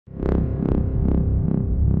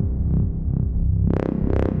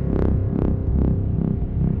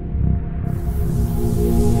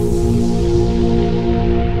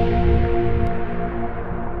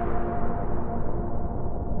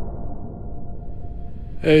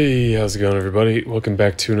Hey, how's it going, everybody? Welcome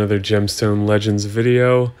back to another Gemstone Legends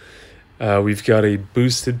video. We've got a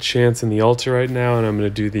boosted chance in the altar right now, and I'm going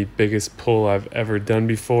to do the biggest pull I've ever done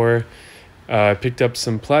before. I picked up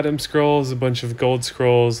some platinum scrolls, a bunch of gold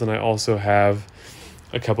scrolls, and I also have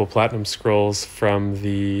a couple platinum scrolls from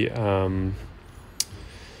the,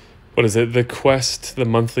 the quest, the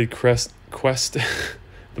monthly quest, the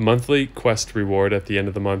monthly quest reward at the end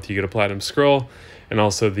of the month. You get a platinum scroll. And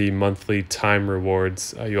also the monthly time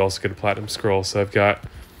rewards, you also get a platinum scroll. So I've got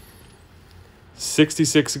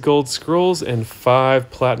 66 gold scrolls and 5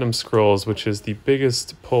 platinum scrolls, which is the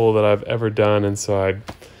biggest pull that I've ever done. And so I'm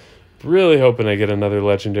really hoping I get another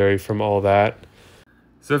legendary from all that.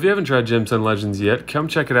 So if you haven't tried Gemstone Legends yet, come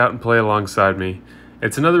check it out and play alongside me.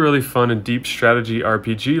 It's another really fun and deep strategy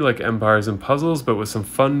RPG like Empires and Puzzles, but with some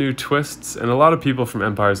fun new twists. And a lot of people from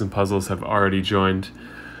Empires and Puzzles have already joined.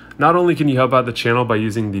 Not only can you help out the channel by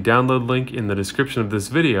using the download link in the description of this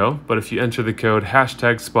video, but if you enter the code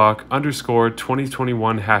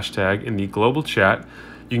 #Spock_2021 in the global chat,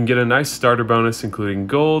 you can get a nice starter bonus including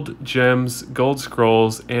gold, gems, gold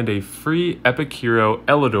scrolls, and a free epic hero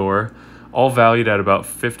Elidor, all valued at about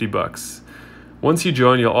 50 bucks. Once you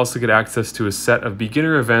join, you'll also get access to a set of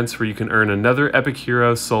beginner events where you can earn another epic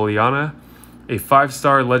hero Soliana, a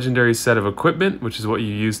 5-star legendary set of equipment, which is what you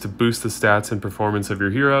use to boost the stats and performance of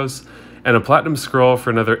your heroes, and a platinum scroll for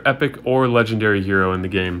another epic or legendary hero in the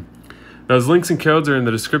game. Those links and codes are in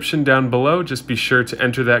the description down below. Just be sure to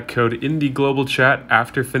enter that code in the global chat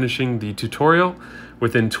after finishing the tutorial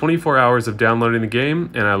within 24 hours of downloading the game,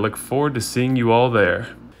 and I look forward to seeing you all there.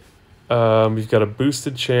 We've got a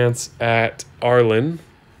boosted chance at Arlen,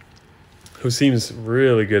 who seems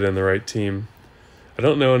really good in the right team. I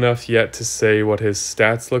don't know enough yet to say what his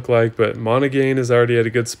stats look like, but mana gain is already at a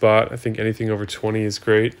good spot. I think anything over 20 is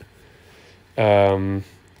great.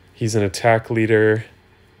 He's an attack leader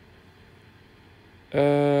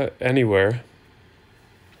anywhere,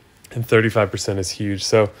 and 35% is huge.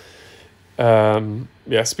 So,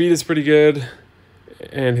 yeah, speed is pretty good,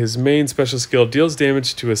 and his main special skill deals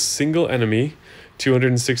damage to a single enemy,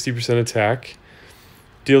 260% attack.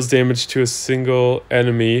 Deals damage to a single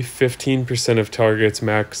enemy, 15% of target's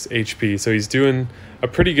max HP. So he's doing a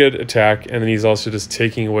pretty good attack, and then he's also just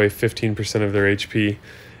taking away 15% of their HP.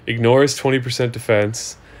 Ignores 20%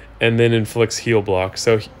 defense, and then inflicts heal block.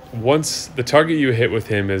 So once the target you hit with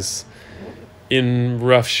him is in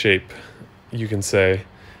rough shape, you can say,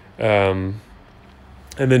 and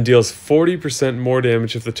then deals 40% more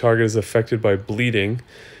damage if the target is affected by bleeding.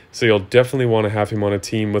 So you'll definitely want to have him on a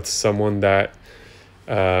team with someone that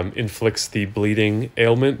inflicts the bleeding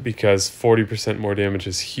ailment, because 40% more damage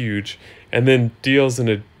is huge, and then deals an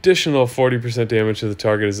additional 40% damage if the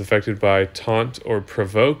target is affected by taunt or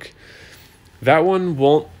provoke. That one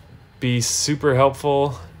won't be super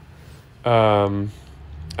helpful. I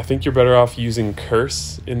think you're better off using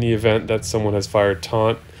curse in the event that someone has fired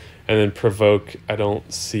taunt, and then provoke I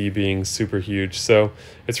don't see being super huge. So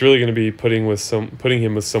it's really going to be putting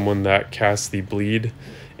him with someone that casts the bleed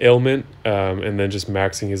ailment, and then just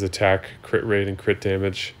maxing his attack, crit rate, and crit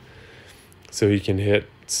damage so he can hit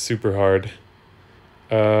super hard.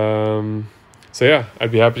 So yeah,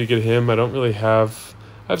 I'd be happy to get him. I have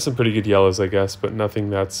some pretty good yellows, I guess, but nothing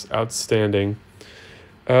that's outstanding.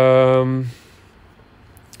 So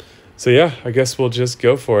yeah, I guess we'll just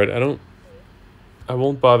go for it. I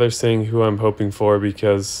won't bother saying who I'm hoping for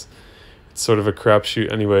because it's sort of a crapshoot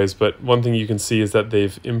anyways, but one thing you can see is that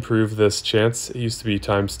they've improved this chance. It used to be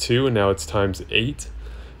 ×2 and now it's ×8,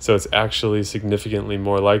 so it's actually significantly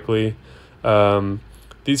more likely.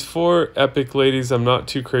 These 4 epic ladies I'm not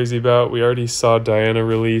too crazy about. We already saw Diana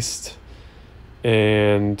released,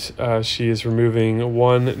 and she is removing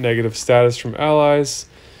 1 negative status from allies,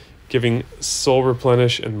 giving soul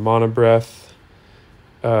replenish and mana breath.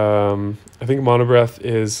 I think mana breath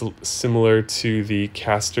is similar to the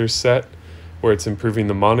caster set, where it's improving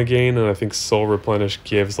the mana gain, and I think soul replenish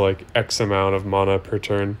gives like X amount of mana per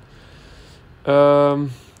turn.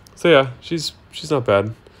 So yeah, she's not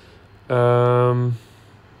bad. I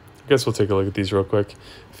guess we'll take a look at these real quick.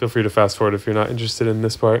 Feel free to fast forward if you're not interested in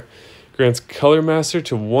this part. Grants Color Master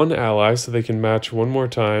to 1 ally so they can match 1 more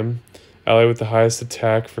time. Ally with the highest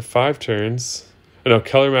attack for 5 turns. Oh, no,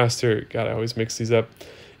 Color Master, God, I always mix these up,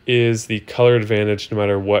 is the color advantage no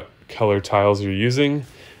matter what color tiles you're using.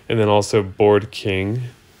 And then also Board King.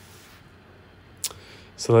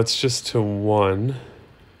 So that's just to 1.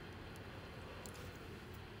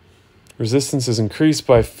 Resistance is increased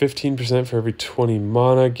by 15% for every 20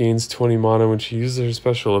 mana. Gains 20 mana when she uses her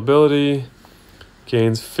special ability.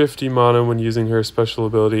 Gains 50 mana when using her special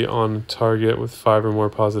ability on target with 5 or more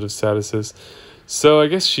positive statuses. So I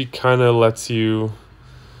guess she kind of lets you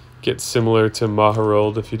get similar to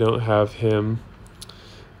Maharold if you don't have him.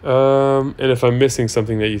 And if I'm missing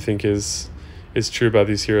something that you think is true about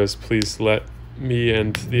these heroes, please let me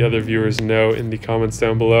and the other viewers know in the comments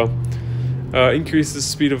down below. Increases the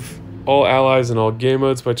speed of all allies in all game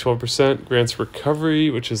modes by 12%. Grants recovery,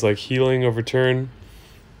 which is like healing over turn,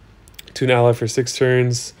 to an ally for 6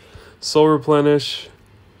 turns. Soul replenish.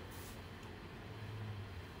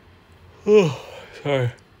 Oh,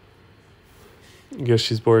 sorry. I guess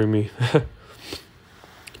she's boring me.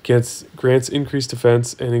 Grants increased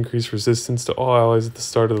defense and increased resistance to all allies at the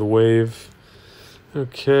start of the wave.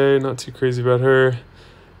 Okay, not too crazy about her.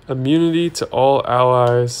 Immunity to all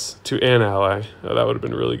allies, to an ally. Oh, that would have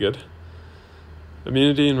been really good.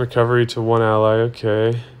 Immunity and recovery to one ally,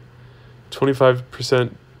 okay.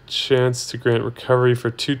 25% chance to grant recovery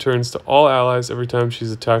for 2 turns to all allies every time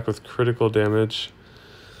she's attacked with critical damage.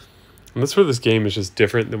 And that's where this game is just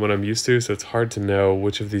different than what I'm used to, so it's hard to know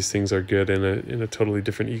which of these things are good in a totally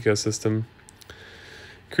different ecosystem.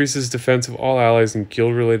 Increases defense of all allies in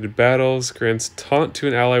guild-related battles. Grants taunt to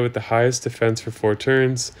an ally with the highest defense for 4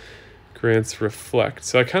 turns. Grants reflect.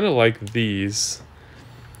 So I kind of like these,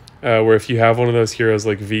 where if you have one of those heroes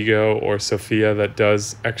like Vigo or Sophia that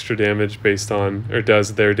does extra damage based on, or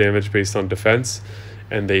does their damage based on defense,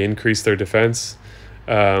 and they increase their defense,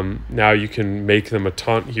 now you can make them a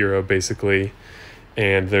taunt hero basically,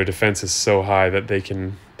 and their defense is so high that they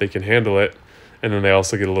can handle it, and then they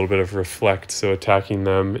also get a little bit of reflect, so attacking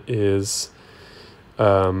them is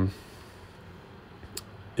a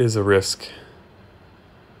risk.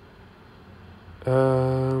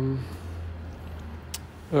 Oh,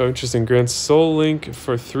 interesting. Grants soul link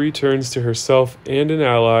for 3 turns to herself and an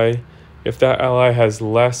ally if that ally has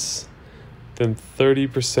less than 30%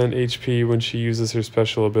 HP when she uses her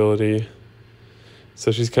special ability.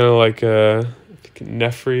 So she's kind of like, I think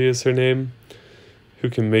Nefri is her name, who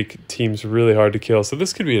can make teams really hard to kill. So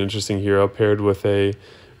this could be an interesting hero paired with a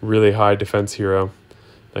really high defense hero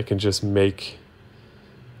that can just make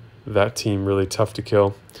that team really tough to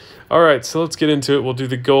kill. All right, so let's get into it. We'll do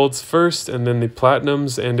the golds first and then the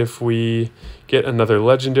platinums. And if we get another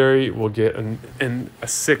legendary, we'll get a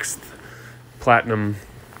 6th platinum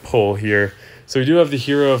pull here. So we do have the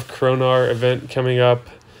Hero of Kronar event coming up.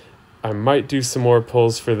 I might do some more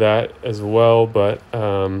pulls for that as well, but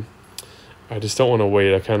I just don't want to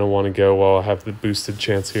wait. I kind of want to go while I have the boosted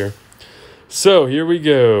chance here. So here we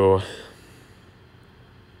go.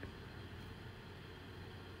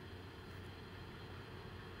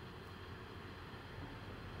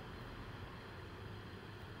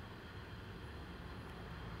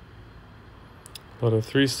 A lot of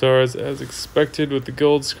 3 stars as expected with the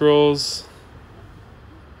gold scrolls.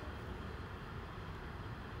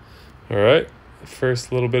 All right,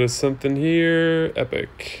 first little bit of something here.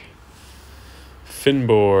 Epic.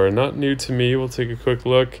 Finbor, not new to me. We'll take a quick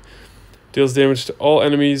look. Deals damage to all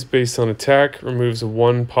enemies based on attack. Removes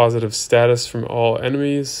 1 positive status from all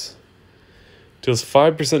enemies. Deals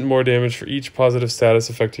 5% more damage for each positive status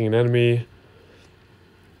affecting an enemy.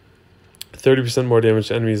 30% more damage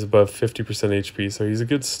to enemies above 50% HP. So he's a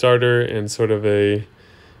good starter and sort of a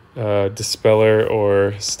dispeller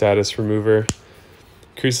or status remover.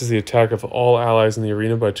 Increases the attack of all allies in the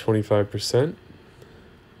arena by 25%.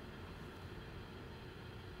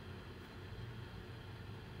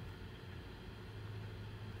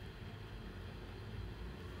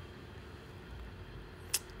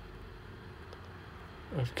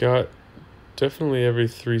 I've got definitely every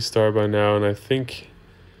 3-star by now, and I think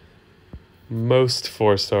most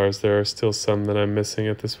 4 stars. There are still some that I'm missing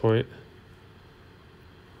at this point.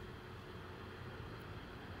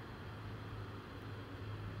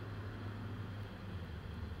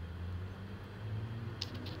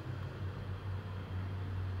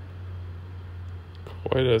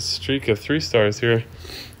 Quite a streak of 3 stars here.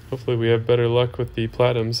 Hopefully we have better luck with the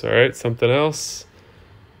platinums. All right, something else.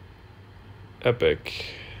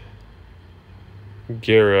 Epic.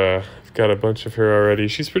 Gara. I've got a bunch of her already.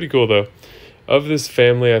 She's pretty cool though. Of this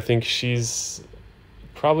family, I think she's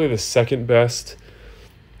probably the 2nd best,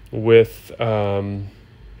 with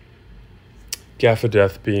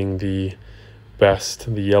Gaffadeth being the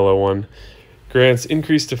best, the yellow one. Grants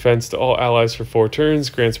increased defense to all allies for 4 turns.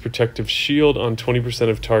 Grants protective shield on 20%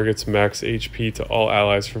 of targets max HP to all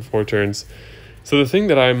allies for 4 turns. So the thing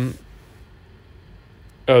that I'm...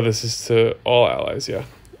 Oh, this is to all allies, yeah.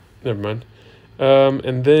 Never mind.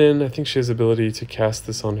 And then I think she has the ability to cast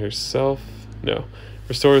this on herself. No.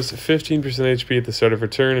 Restores 15% HP at the start of her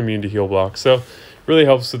turn, immune to heal block. So really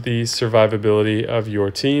helps with the survivability of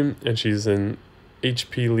your team. And she's an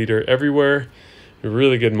HP leader everywhere. A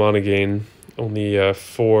really good mana gain. Only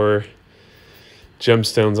 4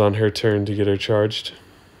 gemstones on her turn to get her charged.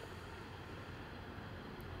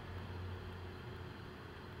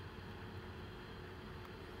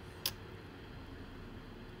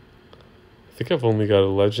 I think I've only got a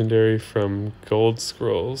legendary from gold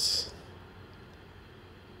scrolls.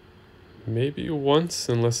 Maybe once,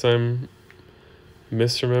 unless I'm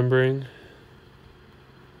misremembering.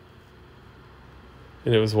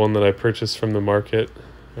 And it was one that I purchased from the market.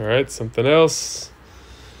 Alright, something else.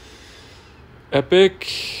 Epic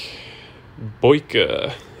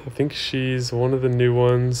Boyka. I think she's one of the new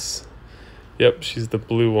ones. Yep, she's the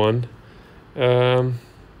blue one.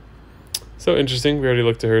 So interesting. We already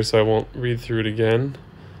looked at her, so I won't read through it again.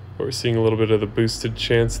 But we're seeing a little bit of the boosted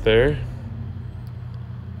chance there.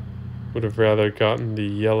 Would have rather gotten the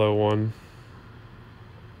yellow one.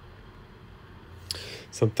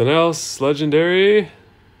 Something else. Legendary.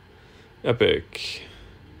 Epic.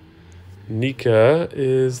 Nika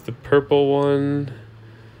is the purple one.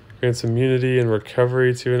 Grants immunity and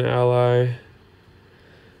recovery to an ally.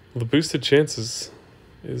 Well, the boosted chances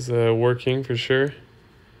is working for sure.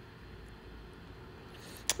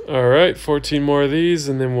 Alright, 14 more of these,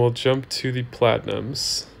 and then we'll jump to the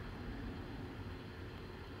platinums.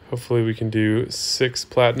 Hopefully we can do 6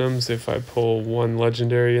 platinums if I pull 1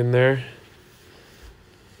 legendary in there.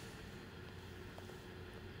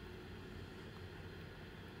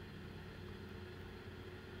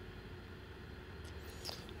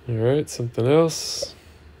 Alright, something else.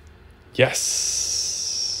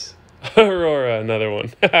 Yes! Aurora, another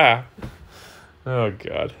one. Oh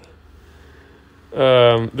god.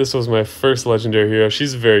 This was my first legendary hero.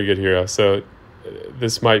 She's a very good hero, so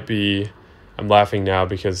this might be... I'm laughing now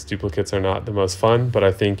because duplicates are not the most fun, but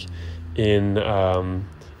I think in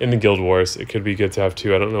the Guild Wars, it could be good to have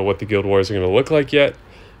 2. I don't know what the Guild Wars are going to look like yet,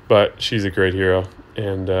 but she's a great hero,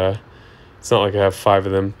 and it's not like I have 5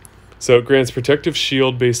 of them. So it grants protective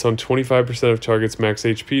shield based on 25% of target's max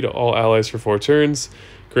HP to all allies for 4 turns.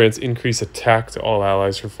 Grants increased attack to all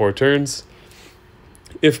allies for 4 turns.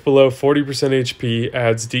 If below 40% HP,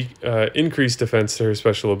 adds increased defense to her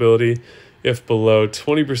special ability. If below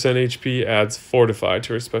 20% HP, adds Fortify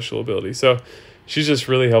to her special ability. So she's just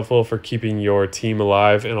really helpful for keeping your team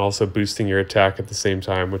alive and also boosting your attack at the same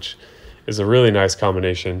time, which is a really nice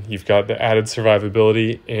combination. You've got the added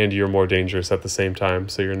survivability and you're more dangerous at the same time.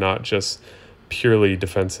 So you're not just purely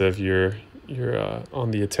defensive, you're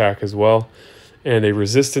on the attack as well. And a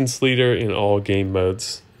resistance leader in all game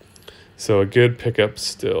modes. So a good pickup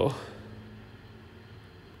still.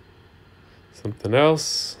 Something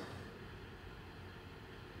else.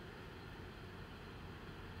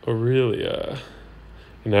 Aurelia.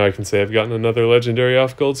 And now I can say I've gotten another legendary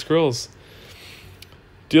off gold scrolls.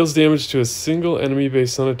 Deals damage to a single enemy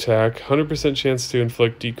based on attack. 100% chance to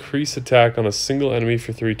inflict decrease attack on a single enemy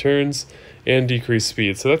for 3 turns. And decrease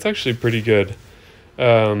speed. So that's actually pretty good.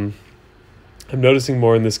 I'm noticing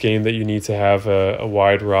more in this game that you need to have a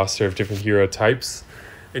wide roster of different hero types.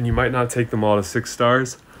 And you might not take them all to 6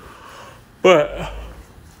 stars. But...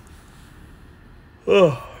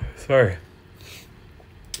 oh, sorry.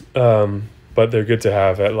 But they're good to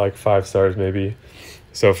have at like 5 stars maybe.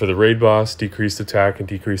 So for the raid boss, decreased attack and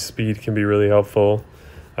decreased speed can be really helpful.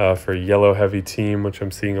 For a yellow heavy team, which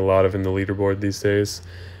I'm seeing a lot of in the leaderboard these days.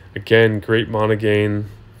 Again, great mana gain.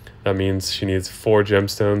 That means she needs 4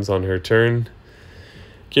 gemstones on her turn.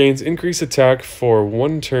 Gains increased attack for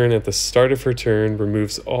 1 turn at the start of her turn.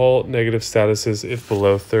 Removes all negative statuses if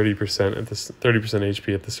below 30% at the 30%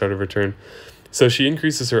 HP at the start of her turn. So she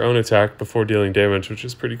increases her own attack before dealing damage, which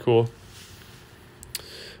is pretty cool.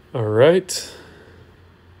 All right.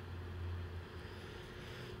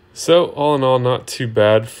 So all in all, not too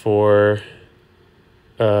bad for...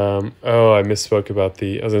 oh, I misspoke about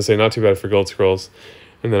the... I was going to say not too bad for gold scrolls.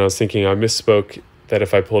 And then I was thinking I misspoke that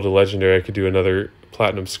if I pulled a legendary, I could do another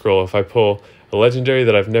platinum scroll. If I pull a legendary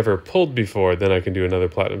that I've never pulled before, then I can do another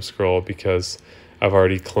platinum scroll because I've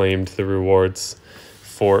already claimed the rewards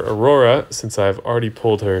for Aurora since I've already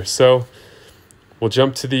pulled her. So we'll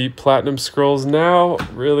jump to the platinum scrolls now.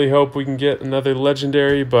 Really hope we can get another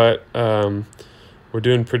legendary, but we're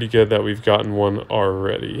doing pretty good that we've gotten one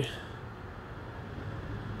already.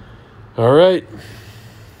 All right.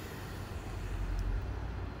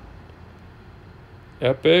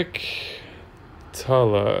 Epic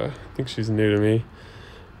Tala. I think she's new to me.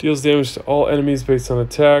 Deals damage to all enemies based on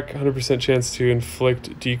attack. 100% chance to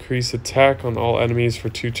inflict decrease attack on all enemies for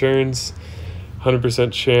 2 turns.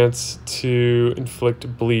 100% chance to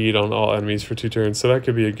inflict bleed on all enemies for 2 turns. So that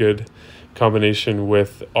could be a good combination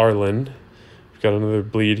with Arlen. We've got another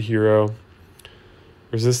bleed hero.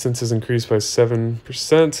 Resistance is increased by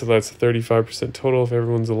 7%, so that's 35% total if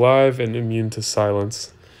everyone's alive, and immune to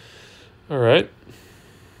silence. All right.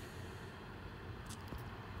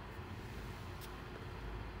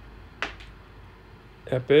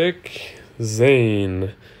 Epic.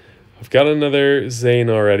 Zane. I've got another Zane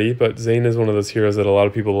already, but Zane is one of those heroes that a lot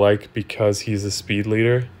of people like because he's a speed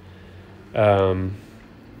leader.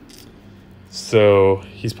 So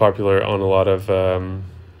he's popular on a lot of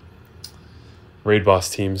raid boss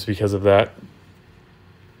teams because of that.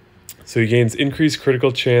 So he gains increased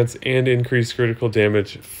critical chance and increased critical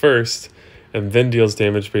damage first, and then deals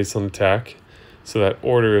damage based on attack. So that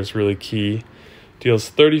order is really key. Deals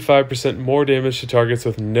 35% more damage to targets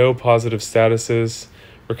with no positive statuses.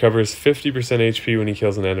 Recovers 50% HP when he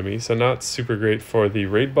kills an enemy. So not super great for the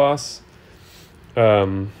raid boss.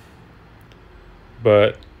 But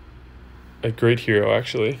a great hero,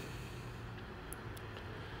 actually.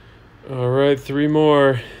 Alright, 3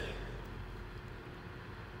 more.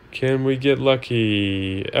 Can we get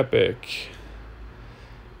lucky? Epic.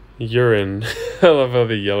 Urine. I love how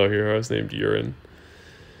the yellow hero is named Urine.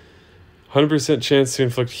 100% chance to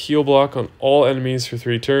inflict heal block on all enemies for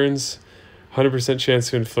 3 turns. 100% chance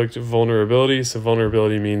to inflict vulnerability. So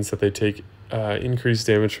vulnerability means that they take increased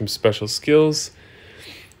damage from special skills.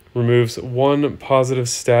 Removes 1 positive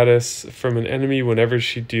status from an enemy whenever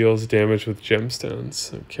she deals damage with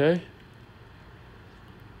gemstones. Okay.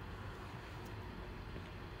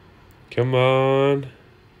 Come on.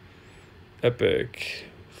 Epic.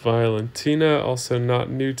 Valentina, also not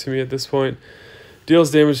new to me at this point.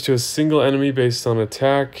 Deals damage to a single enemy based on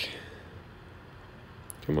attack.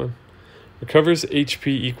 Come on. Recovers HP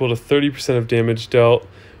equal to 30% of damage dealt.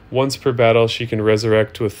 Once per battle, she can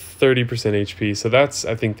resurrect with 30% HP. So that's,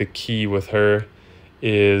 I think, the key with her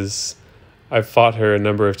is I've fought her a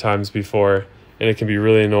number of times before, and it can be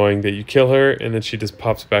really annoying that you kill her, and then she just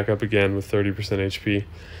pops back up again with 30% HP.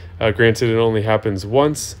 Granted, it only happens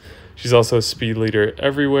once. She's also a speed leader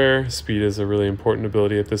everywhere. Speed is a really important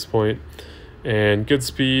ability at this point. And good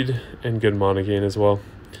speed and good mana gain as well.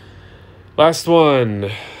 Last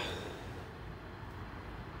one.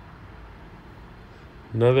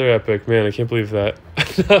 Another epic. Man, I can't believe that.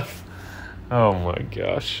 Oh my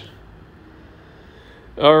gosh.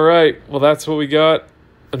 Alright, well that's what we got.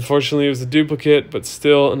 Unfortunately, it was a duplicate, but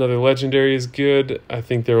still another legendary is good. I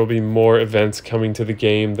think there will be more events coming to the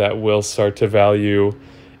game that will start to value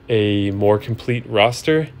a more complete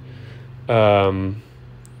roster.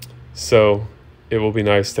 So it will be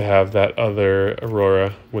nice to have that other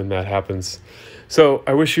Aurora when that happens. So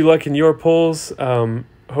I wish you luck in your polls.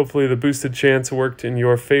 Hopefully the boosted chance worked in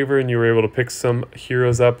your favor and you were able to pick some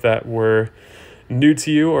heroes up that were new to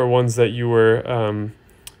you or ones that you were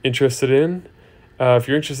interested in. If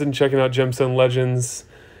you're interested in checking out Gemstone Legends,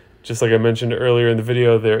 just like I mentioned earlier in the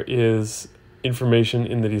video, there is information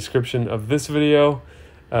in the description of this video.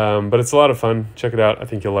 But it's a lot of fun. Check it out. I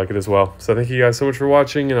think you'll like it as well. So thank you guys so much for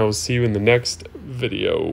watching, and I will see you in the next video.